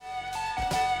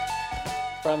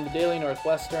from the Daily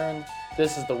Northwestern.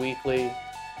 This is The Weekly.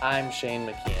 I'm Shane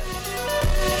McKeon.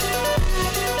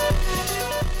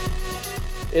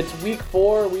 It's week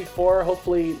four.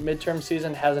 Hopefully midterm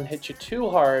season hasn't hit you too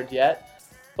hard yet,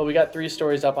 but we got 3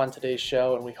 stories up on today's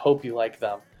show, and we hope you like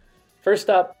them. First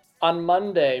up, on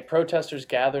Monday, protesters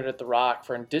gathered at the Rock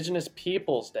for Indigenous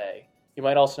Peoples Day. You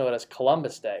might also know it as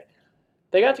Columbus Day.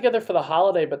 They got together for the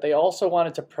holiday, but they also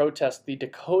wanted to protest the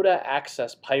Dakota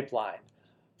Access Pipeline.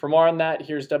 For more on that,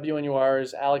 here's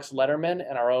WNUR's Alex Letterman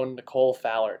and our own Nicole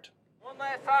Fallert. One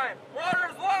last time.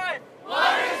 Water's life!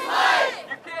 Water's life!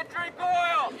 You can't drink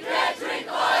oil! You can't drink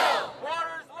oil!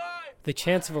 Water's life! The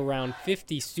chants of around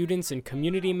 50 students and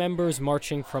community members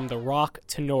marching from the Rock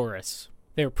to Norris.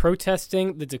 They're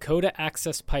protesting the Dakota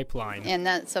Access Pipeline. And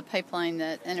that's a pipeline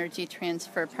that Energy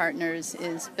Transfer Partners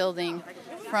is building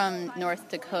from North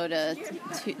Dakota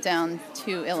down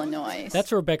to Illinois.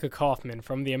 That's Rebecca Kaufman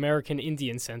from the American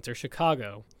Indian Center,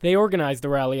 Chicago. They organized the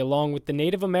rally along with the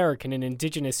Native American and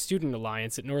Indigenous Student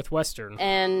Alliance at Northwestern.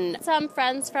 And some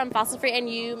friends from Fossil Free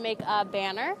NU make a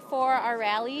banner for our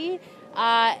rally.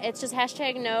 It's just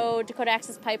hashtag no Dakota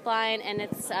Access Pipeline, and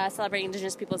it's celebrating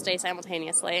Indigenous Peoples Day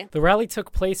simultaneously. The rally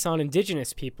took place on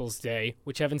Indigenous Peoples Day,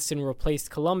 which Evanston replaced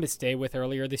Columbus Day with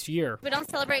earlier this year. We don't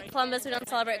celebrate Columbus, we don't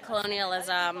celebrate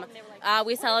colonialism.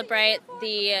 We celebrate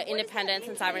the independence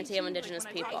and sovereignty of Indigenous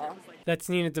people. That's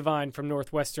Nina Devine from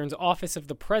Northwestern's Office of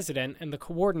the President and the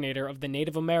coordinator of the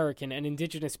Native American and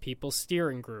Indigenous Peoples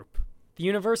Steering Group. The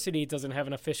university doesn't have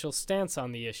an official stance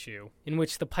on the issue, in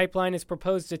which the pipeline is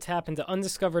proposed to tap into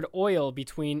undiscovered oil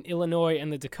between Illinois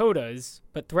and the Dakotas,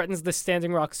 but threatens the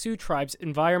Standing Rock Sioux tribe's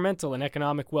environmental and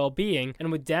economic well-being and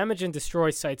would damage and destroy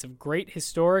sites of great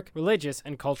historic, religious,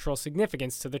 and cultural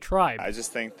significance to the tribe. I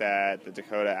just think that the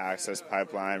Dakota Access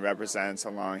Pipeline represents a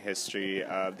long history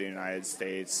of the United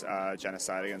States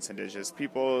genocide against Indigenous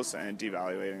peoples and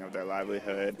devaluing of their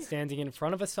livelihood. Standing in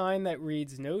front of a sign that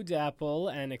reads "No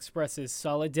DAPL" and expresses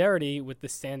solidarity with the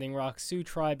Standing Rock Sioux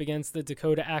tribe against the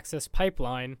Dakota Access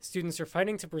Pipeline, students are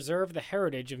fighting to preserve the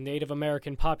heritage of Native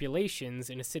American populations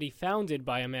in a city founded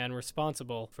by a man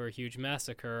responsible for a huge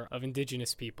massacre of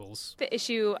Indigenous peoples. The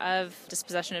issue of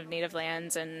dispossession of native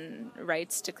lands and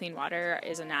rights to clean water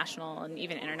is a national and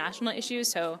even international issue.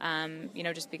 So,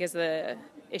 just because the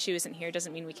issue isn't here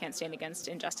doesn't mean we can't stand against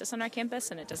injustice on our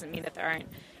campus, and it doesn't mean that there aren't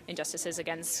injustices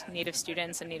against Native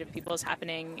students and Native peoples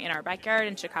happening in our backyard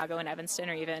in Chicago and Evanston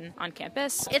or even on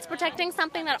campus. It's protecting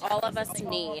something that all of us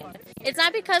need. It's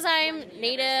not because I'm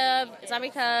Native, it's not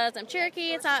because I'm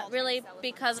Cherokee, it's not really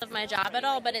because of my job at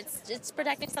all, but it's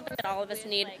protecting something that all of us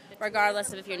need,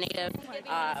 regardless of if you're Native,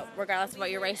 regardless of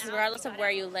what your race is, regardless of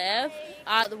where you live.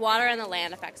 The water and the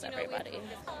land affects everybody.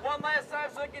 One last time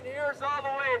so you can hear us all the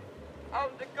way out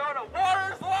in Dakota.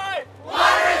 Water is life!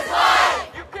 Water is life!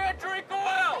 You can't drink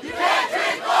oil! You can't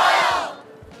drink oil!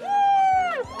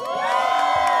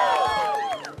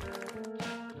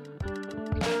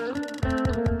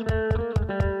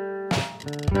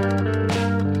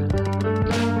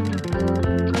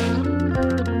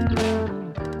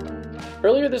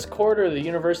 Earlier this quarter, the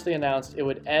university announced it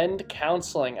would end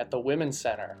counseling at the Women's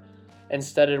Center.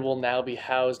 Instead, it will now be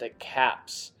housed at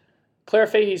CAPS. Claire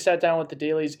Fahey sat down with the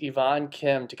Daily's Yvonne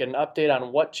Kim to get an update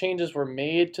on what changes were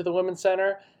made to the Women's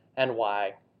Center and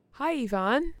why. Hi,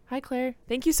 Yvonne. Hi, Claire.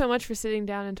 Thank you so much for sitting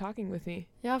down and talking with me.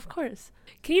 Yeah, of course.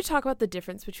 Can you talk about the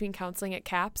difference between counseling at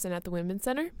CAPS and at the Women's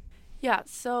Center? Yeah,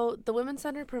 so the Women's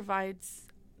Center provides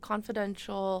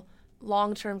confidential,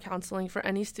 long-term counseling for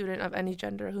any student of any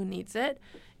gender who needs it.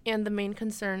 And the main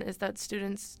concern is that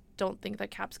students don't think that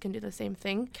CAPS can do the same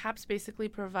thing. CAPS basically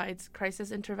provides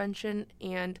crisis intervention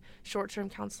and short-term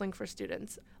counseling for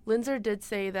students. Linzer did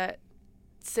say that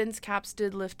since CAPS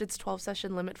did lift its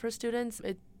 12-session limit for students,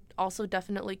 it also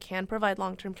definitely can provide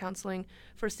long-term counseling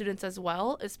for students as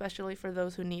well, especially for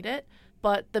those who need it.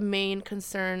 But the main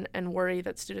concern and worry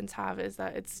that students have is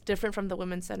that it's different from the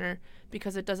Women's Center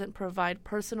because it doesn't provide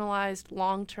personalized,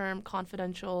 long-term,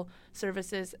 confidential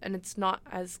services, and it's not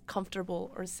as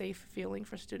comfortable or safe feeling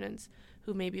for students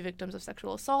who may be victims of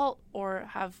sexual assault or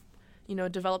have,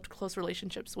 developed close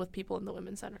relationships with people in the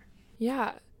Women's Center.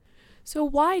 Yeah. So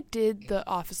why did the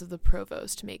Office of the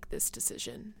Provost make this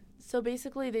decision? So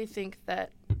basically they think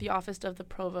that the Office of the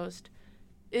Provost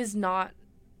is not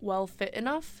well fit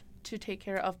enough to take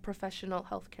care of professional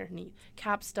healthcare needs.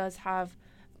 CAPS does have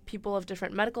people of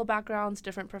different medical backgrounds,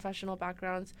 different professional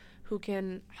backgrounds, who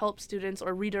can help students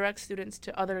or redirect students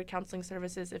to other counseling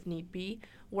services if need be,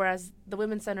 whereas the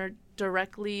Women's Center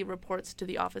directly reports to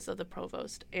the Office of the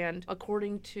Provost. And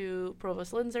according to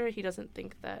Provost Linzer, he doesn't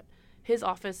think that his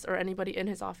office or anybody in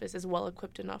his office is well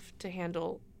equipped enough to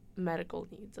handle medical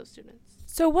needs of students.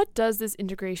 So what does this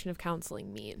integration of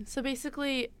counseling mean? So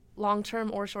basically,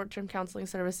 long-term or short-term counseling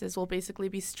services will basically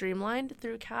be streamlined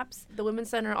through CAPS. The Women's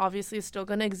Center obviously is still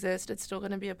going to exist. It's still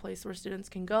going to be a place where students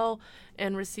can go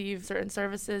and receive certain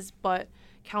services, but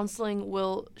counseling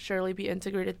will surely be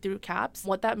integrated through CAPS.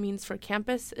 What that means for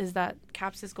campus is that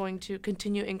CAPS is going to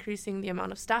continue increasing the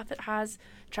amount of staff it has,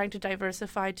 trying to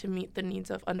diversify to meet the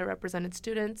needs of underrepresented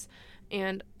students,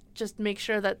 and just make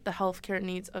sure that the healthcare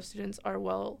needs of students are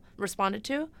well responded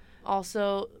to.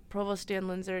 Also, Provost Dan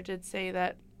Linzer did say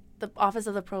that the Office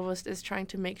of the Provost is trying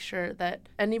to make sure that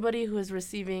anybody who is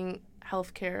receiving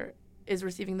healthcare is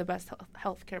receiving the best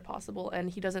healthcare possible,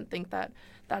 and he doesn't think that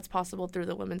that's possible through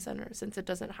the Women's Center since it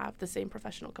doesn't have the same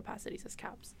professional capacities as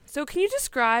CAPS. So can you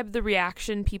describe the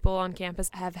reaction people on campus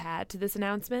have had to this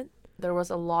announcement? There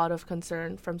was a lot of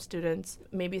concern from students,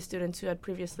 maybe students who had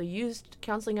previously used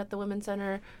counseling at the Women's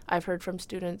Center. I've heard from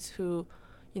students who,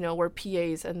 were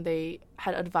PAs and they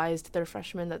had advised their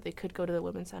freshmen that they could go to the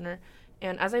Women's Center.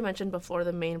 And as I mentioned before,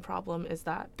 the main problem is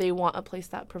that they want a place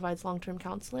that provides long-term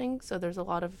counseling. So there's a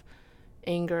lot of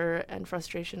anger and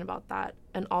frustration about that.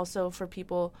 And also for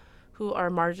people who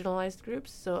are marginalized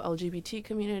groups, so LGBT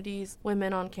communities,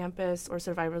 women on campus, or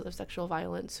survivors of sexual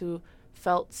violence who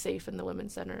felt safe in the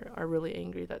Women's Center are really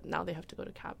angry that now they have to go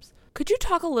to CAPS. Could you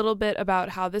talk a little bit about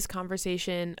how this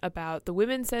conversation about the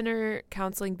Women's Center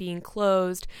counseling being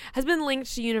closed has been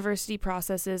linked to university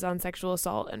processes on sexual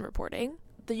assault and reporting?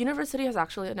 The university has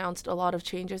actually announced a lot of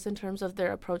changes in terms of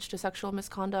their approach to sexual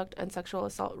misconduct and sexual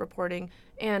assault reporting.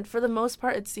 And for the most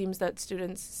part, it seems that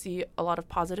students see a lot of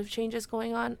positive changes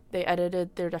going on. They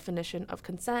edited their definition of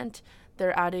consent.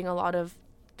 They're adding a lot of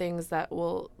things that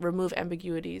will remove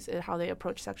ambiguities in how they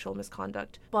approach sexual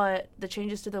misconduct. But the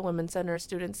changes to the Women's Center,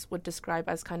 students would describe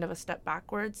as kind of a step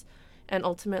backwards. And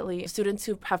ultimately, students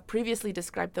who have previously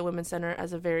described the Women's Center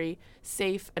as a very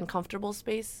safe and comfortable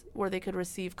space where they could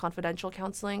receive confidential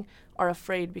counseling are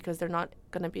afraid because they're not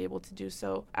going to be able to do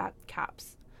so at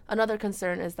CAPS. Another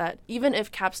concern is that even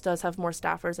if CAPS does have more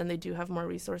staffers and they do have more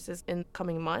resources in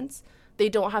coming months, they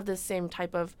don't have the same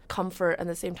type of comfort and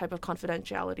the same type of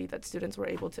confidentiality that students were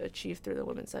able to achieve through the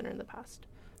Women's Center in the past.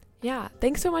 Yeah,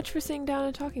 thanks so much for sitting down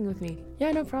and talking with me.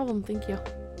 Yeah, no problem. Thank you.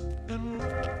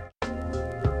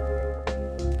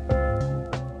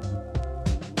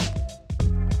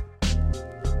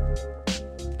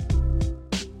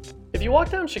 If you walk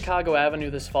down Chicago Avenue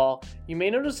this fall, you may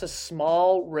notice a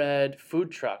small red food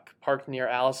truck parked near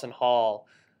Allison Hall.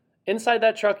 Inside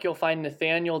that truck, you'll find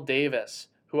Nathaniel Davis,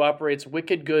 who operates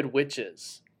Wicked Good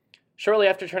Wiches. Shortly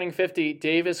after turning 50,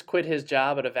 Davis quit his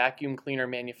job at a vacuum cleaner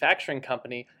manufacturing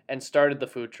company and started the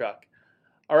food truck.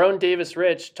 Our own Davis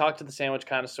Rich talked to the sandwich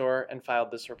connoisseur and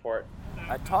filed this report.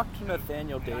 I talked to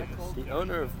Nathaniel Davis, the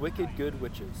owner of Wicked Good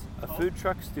Wiches, a food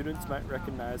truck students might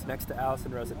recognize next to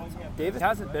Allison Residence. Davis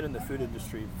hasn't been in the food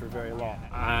industry for very long.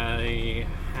 I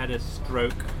had a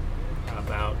stroke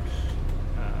about,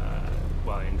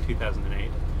 in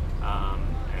 2008,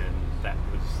 and that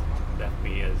left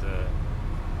me as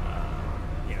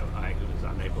I was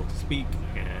unable to speak,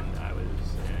 and I was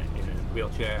in a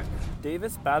wheelchair.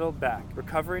 Davis battled back,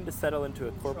 recovering to settle into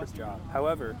a corporate job.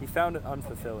 However, he found it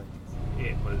unfulfilling.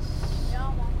 It was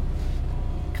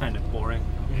kind of boring,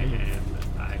 and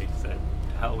I said,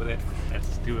 to hell with it,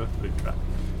 let's do a food truck.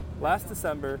 Last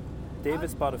December,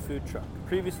 Davis bought a food truck,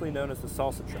 previously known as the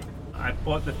Salsa Truck. I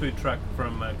bought the food truck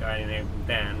from a guy named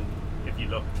Dan. If you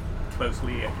look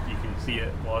closely, you can see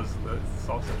it was the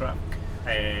Salsa Truck,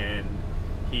 and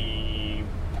he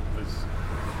was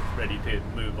ready to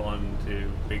move on to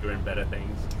bigger and better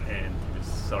things, and he was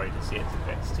sorry to see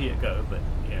it go, but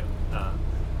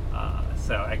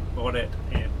so I bought it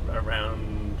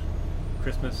around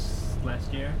Christmas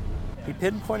last year. He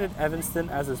pinpointed Evanston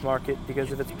as his market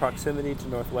because of its proximity to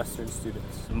Northwestern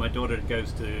students. My daughter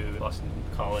goes to Boston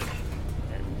College,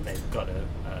 and they've got a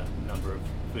number of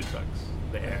food trucks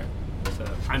there. So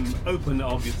I'm open,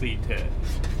 obviously, to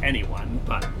anyone,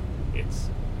 but it's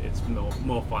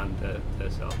more fun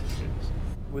to sell to students.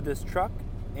 With his truck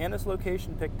and his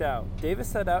location picked out, Davis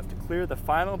set out to clear the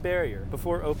final barrier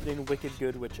before opening Wicked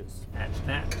Good Wiches. At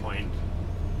that point,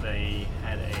 they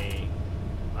had a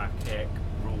archaic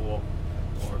rule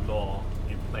or law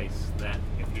in place that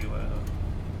if you were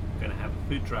going to have a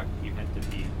food truck, you had to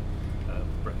be a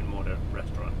brick and mortar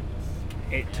restaurant.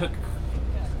 It took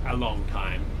a long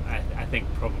time, I think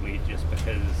probably just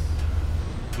because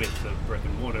with the brick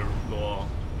and mortar law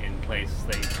in place,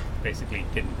 they basically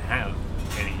didn't have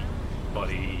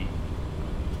anybody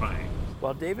trying.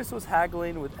 While Davis was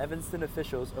haggling with Evanston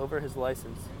officials over his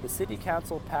license, the city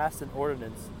council passed an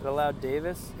ordinance that allowed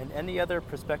Davis and any other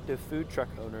prospective food truck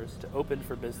owners to open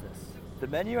for business. The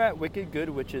menu at Wicked Good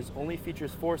Wiches only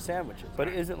features 4 sandwiches, but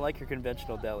it isn't like your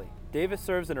conventional deli. Davis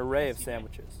serves an array of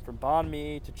sandwiches, from banh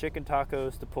mi to chicken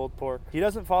tacos to pulled pork. He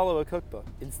doesn't follow a cookbook,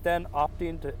 instead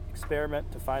opting to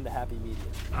experiment to find a happy medium.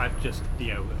 I've just,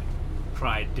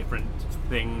 tried different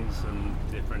things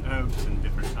and different herbs and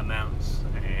different amounts,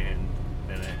 and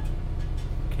then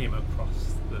I came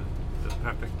across the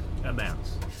perfect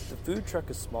amounts. The food truck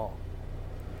is small.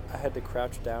 I had to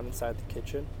crouch down inside the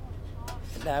kitchen.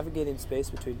 And navigating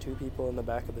space between 2 people in the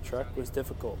back of the truck was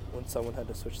difficult when someone had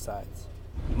to switch sides.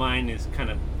 Mine is kind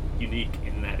of unique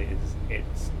in that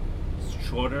it's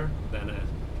shorter than a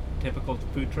typical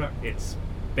food truck. It's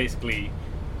basically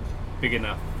big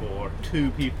enough for 2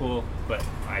 people, but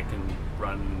I can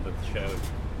run the show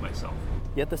myself.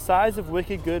 Yet the size of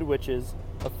Wicked Good Wiches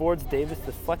affords Davis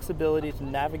the flexibility to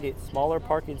navigate smaller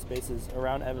parking spaces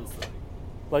around Evanston,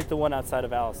 like the one outside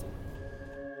of Allison.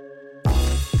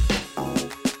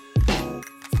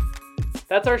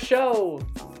 That's our show.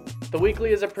 The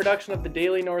Weekly is a production of the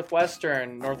Daily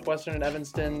Northwestern, Northwestern and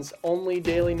Evanston's only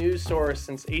daily news source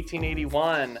since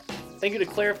 1881. Thank you to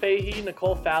Claire Fahey,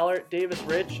 Nicole Fowler, Davis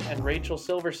Rich, and Rachel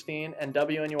Silverstein, and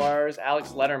WNUR's Alex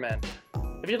Letterman.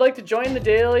 If you'd like to join the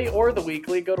Daily or the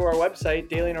Weekly, go to our website,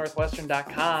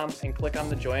 dailynorthwestern.com, and click on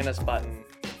the Join Us button.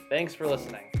 Thanks for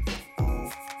listening.